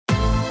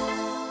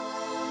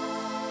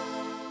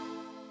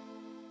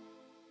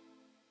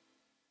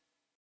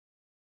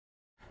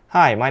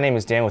Hi, my name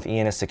is Dan with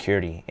ENS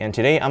Security, and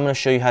today I'm going to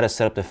show you how to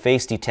set up the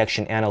face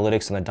detection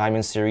analytics on the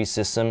Diamond Series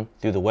system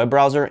through the web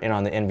browser and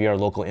on the NVR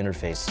local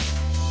interface.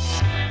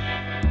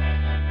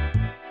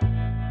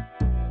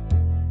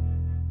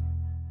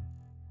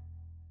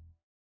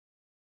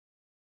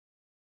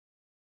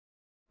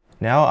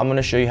 Now I'm going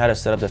to show you how to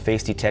set up the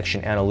face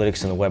detection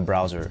analytics in the web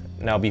browser.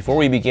 Now before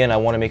we begin, I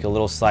want to make a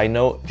little side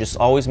note. Just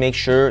always make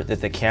sure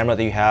that the camera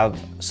that you have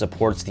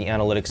supports the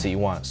analytics that you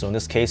want. So in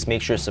this case,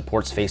 make sure it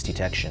supports face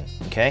detection,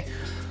 okay?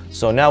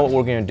 So now what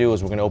we're going to do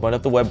is we're going to open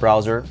up the web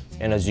browser,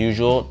 and as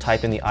usual,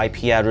 type in the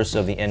IP address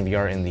of the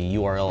NVR in the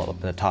URL up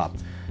at the top.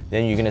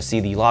 Then you're going to see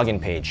the login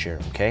page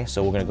here, okay?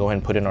 So we're going to go ahead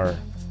and put in our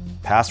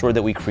password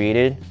that we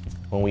created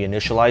when we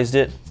initialized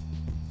it.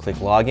 Click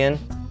login.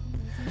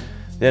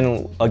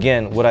 Then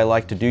again, what I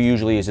like to do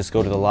usually is just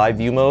go to the live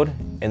view mode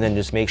and then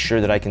just make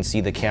sure that I can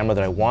see the camera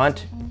that I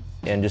want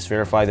and just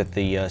verify that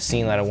the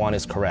scene that I want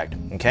is correct,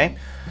 okay?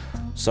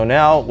 So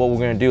now what we're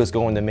gonna do is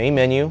go in the main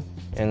menu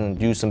and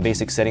do some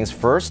basic settings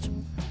first.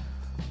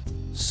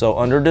 So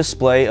under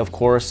display, of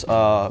course,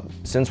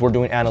 since we're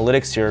doing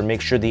analytics here, make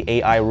sure the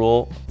AI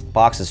rule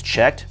box is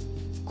checked.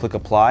 Click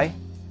apply,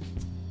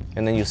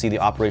 and then you'll see the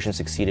operation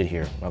succeeded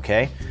here,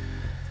 okay?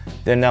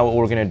 Then now what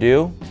we're gonna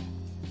do,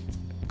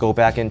 go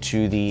back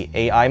into the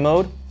AI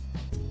mode,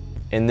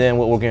 and then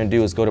what we're going to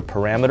do is go to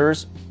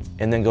parameters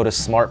and then go to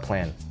smart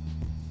plan,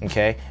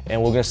 okay?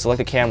 And we're going to select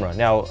the camera.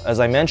 Now, as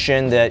I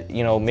mentioned, that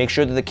make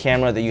sure that the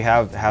camera that you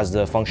have has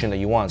the function that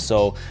you want.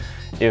 So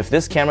if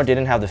this camera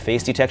didn't have the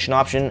face detection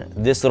option,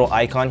 this little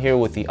icon here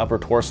with the upper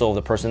torso of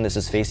the person, this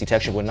is face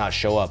detection, would not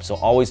show up. So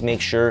always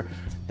make sure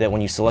that when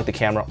you select the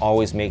camera,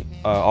 always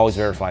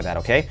verify that,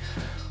 okay?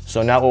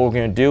 So now what we're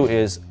going to do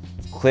is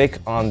click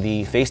on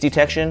the face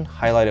detection,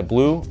 highlight it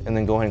blue, and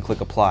then go ahead and click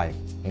apply.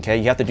 Okay,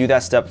 you have to do that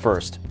step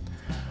first.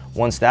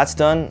 Once that's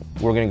done,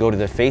 we're going to go to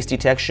the face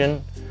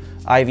detection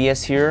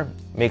IVS here.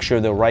 Make sure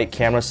the right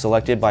camera is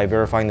selected by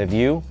verifying the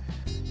view.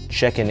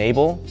 Check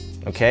enable.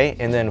 Okay,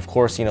 and then of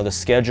course, the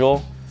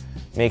schedule.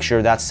 Make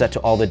sure that's set to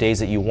all the days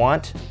that you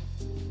want.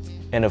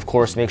 And of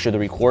course, make sure the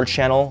record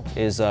channel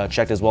is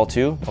checked as well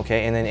too.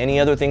 Okay, and then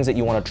any other things that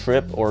you want to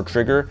trip or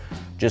trigger,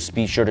 just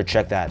be sure to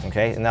check that.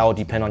 Okay, and that will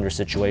depend on your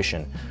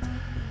situation.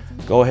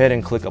 Go ahead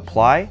and click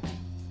apply.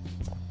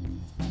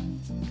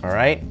 All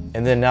right,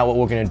 and then now what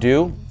we're going to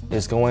do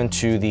is go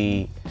into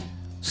the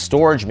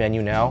storage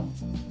menu now,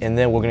 and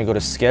then we're going to go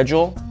to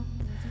schedule,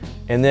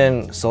 and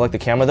then select the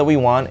camera that we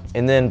want,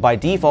 and then by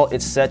default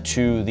it's set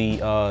to the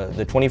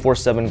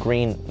 24/7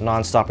 green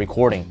non-stop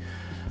recording.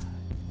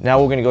 Now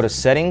we're going to go to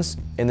settings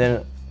and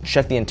then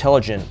check the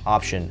intelligent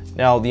option.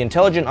 Now the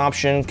intelligent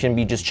option can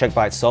be just checked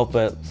by itself,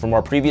 but from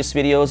our previous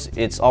videos,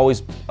 it's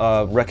always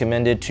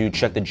recommended to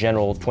check the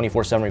general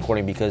 24/7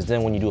 recording, because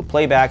then when you do a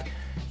playback,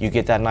 you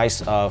get that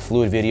nice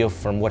fluid video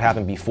from what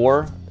happened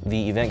before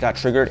the event got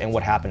triggered and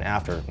what happened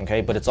after,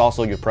 okay? But it's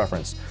also your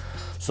preference.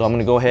 So I'm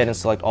gonna go ahead and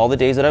select all the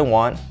days that I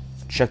want,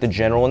 check the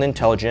general and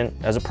intelligent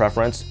as a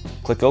preference,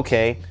 click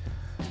OK,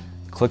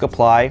 click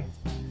apply.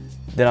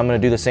 Then I'm gonna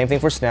do the same thing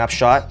for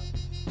snapshot.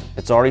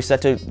 It's already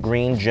set to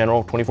green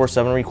general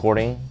 24/7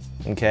 recording,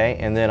 okay?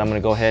 And then I'm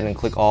going to go ahead and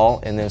click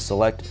all and then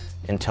select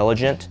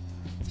intelligent.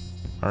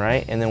 All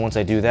right, and then once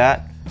I do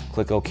that,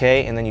 click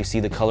OK, and then you see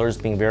the colors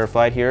being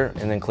verified here,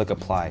 and then click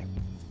apply.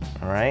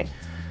 All right,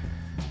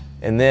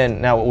 and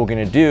then now what we're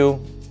going to do,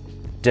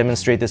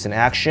 demonstrate this in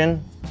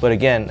action. But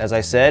again, as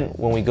I said,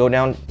 when we go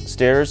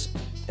downstairs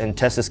and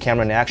test this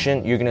camera in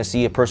action, you're going to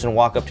see a person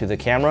walk up to the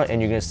camera,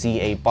 and you're going to see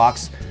a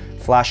box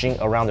flashing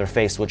around their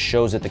face, which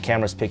shows that the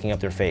camera is picking up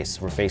their face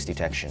for face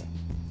detection.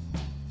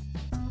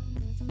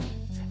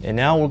 And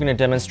now we're going to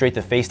demonstrate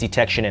the face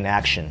detection in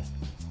action.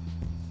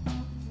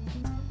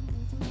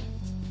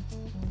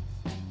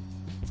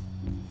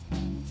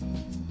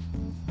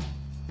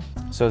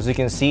 So as you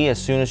can see, as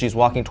soon as she's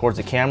walking towards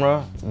the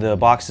camera, the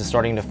box is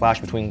starting to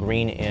flash between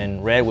green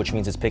and red, which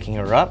means it's picking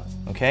her up,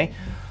 okay?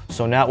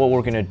 So now what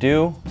we're going to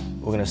do,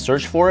 we're going to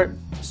search for it.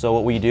 So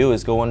what we do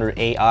is go under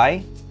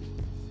AI,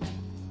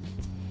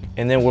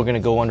 and then we're going to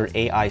go under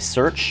AI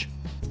search,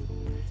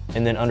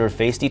 and then under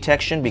face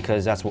detection,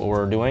 because that's what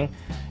we're doing,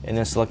 and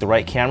then select the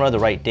right camera, the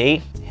right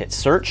date, hit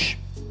search.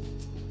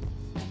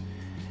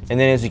 And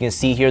then as you can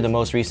see here, the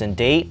most recent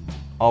date,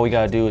 all we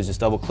got to do is just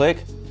double click,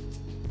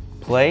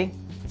 play,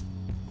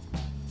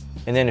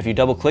 and then if you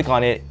double click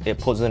on it, it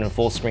puts it in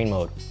full screen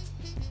mode.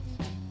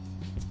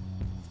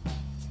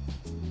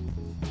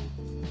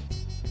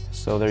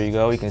 So there you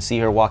go, you can see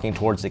her walking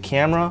towards the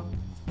camera,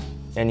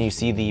 and you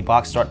see the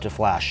box start to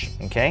flash,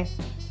 okay?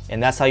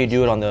 And that's how you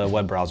do it on the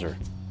web browser.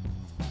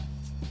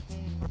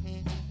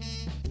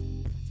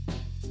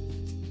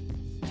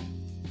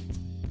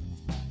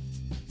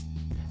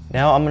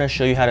 Now I'm going to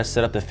show you how to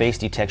set up the face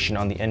detection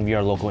on the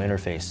NVR local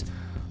interface.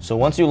 So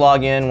once you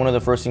log in, one of the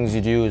first things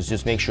you do is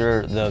just make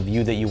sure the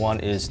view that you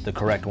want is the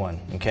correct one,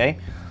 okay?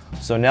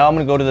 So now I'm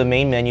going to go to the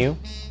main menu,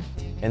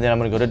 and then I'm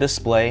going to go to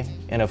display,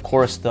 and of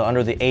course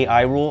under the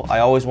AI rule, I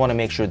always want to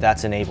make sure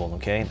that's enabled,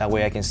 okay? That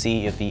way I can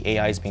see if the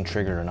AI is being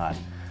triggered or not.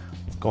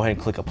 Go ahead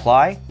and click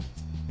apply.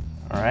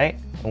 All right,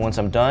 And once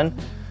I'm done,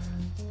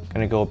 I'm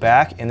gonna go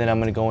back and then I'm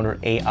gonna go under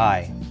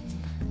AI.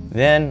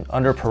 Then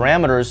under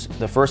parameters,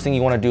 the first thing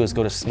you wanna do is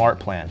go to Smart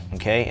Plan,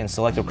 okay, and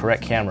select the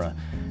correct camera.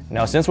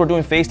 Now, since we're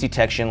doing face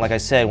detection, like I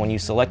said, when you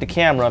select a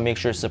camera, make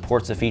sure it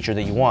supports the feature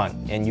that you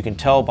want. And you can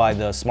tell by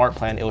the Smart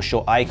Plan, it will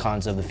show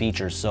icons of the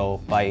features. So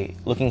by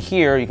looking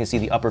here, you can see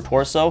the upper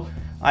torso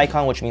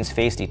icon, which means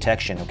face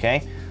detection,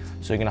 okay?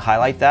 So you're gonna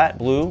highlight that,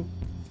 blue,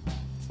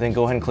 then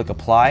go ahead and click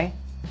Apply,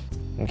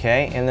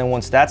 okay? And then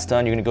once that's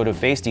done, you're gonna go to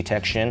face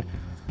detection,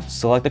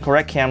 select the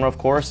correct camera, of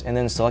course, and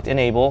then select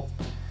Enable.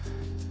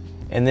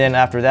 And then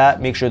after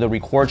that, make sure the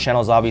record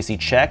channel is obviously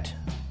checked.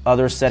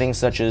 Other settings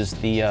such as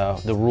the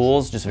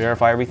rules, just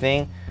verify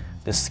everything.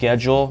 The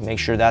schedule, make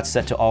sure that's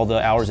set to all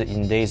the hours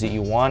and days that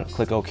you want.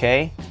 Click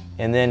OK.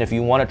 And then if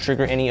you want to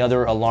trigger any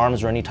other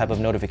alarms or any type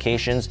of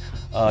notifications,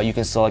 you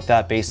can select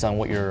that based on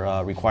what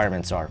your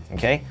requirements are.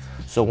 Okay.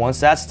 So once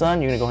that's done,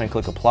 you're gonna go ahead and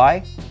click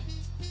Apply.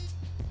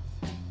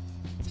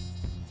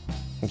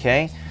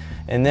 Okay.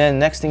 And then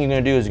next thing you're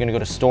gonna do is you're gonna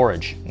go to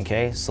Storage.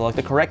 Okay. Select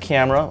the correct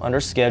camera under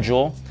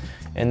Schedule.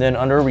 And then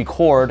under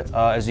Record,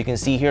 as you can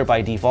see here,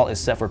 by default is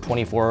set for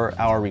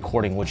 24-hour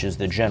recording, which is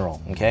the general,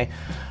 okay?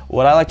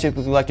 What I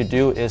typically like to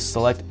do is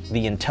select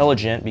the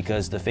intelligent,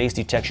 because the face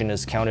detection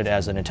is counted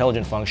as an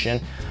intelligent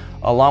function,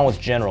 along with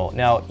general.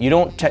 Now, you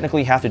don't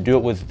technically have to do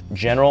it with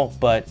general,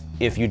 but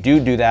if you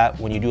do that,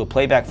 when you do a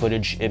playback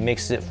footage, it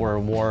makes it for a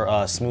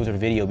more smoother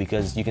video,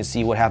 because you can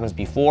see what happens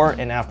before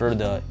and after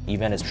the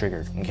event is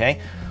triggered,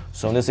 okay?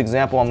 So in this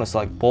example, I'm gonna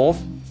select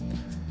both,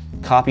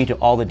 copy to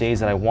all the days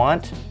that I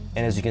want.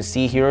 And as you can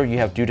see here, you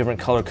have two different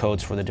color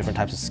codes for the different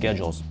types of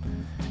schedules.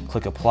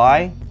 Click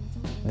Apply.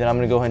 Then I'm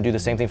gonna go ahead and do the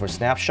same thing for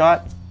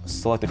Snapshot.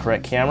 Select the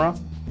correct camera.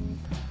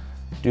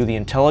 Do the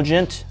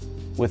intelligent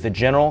with the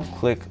general.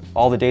 Click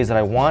all the days that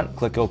I want.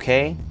 Click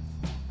OK.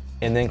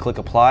 And then click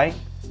Apply.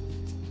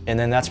 And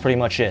then that's pretty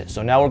much it.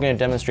 So now we're gonna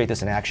demonstrate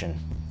this in action.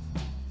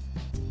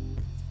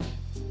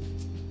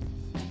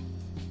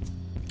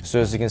 So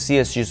as you can see,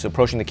 as she's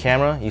approaching the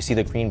camera, you see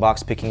the green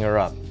box picking her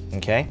up,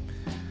 okay?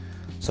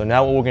 So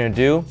now what we're gonna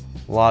do,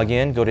 log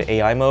in, go to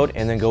AI mode,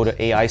 and then go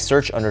to AI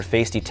search under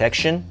face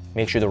detection.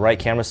 Make sure the right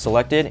camera is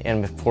selected,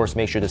 and of course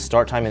make sure the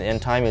start time and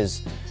end time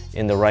is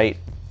in the right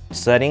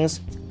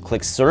settings.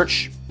 Click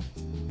search,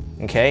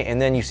 okay?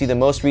 And then you see the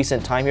most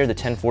recent time here, the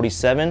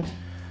 10:47,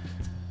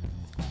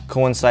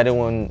 coincided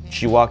when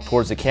she walked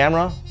towards the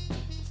camera.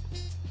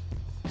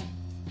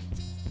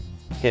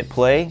 Hit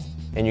play,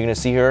 and you're gonna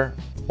see her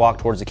walk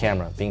towards the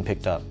camera, being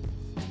picked up.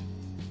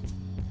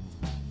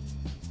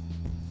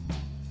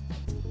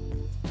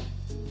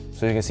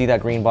 So you can see that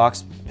green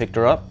box picked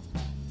her up.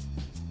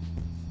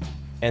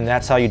 And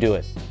that's how you do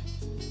it.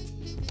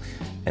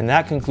 And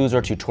that concludes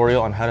our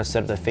tutorial on how to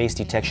set up the face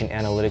detection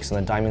analytics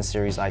on the Diamond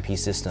Series IP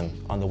system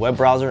on the web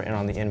browser and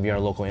on the NVR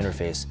local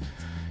interface.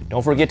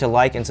 Don't forget to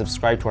like and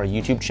subscribe to our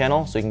YouTube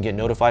channel so you can get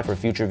notified for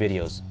future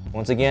videos.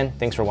 Once again,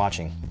 thanks for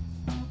watching.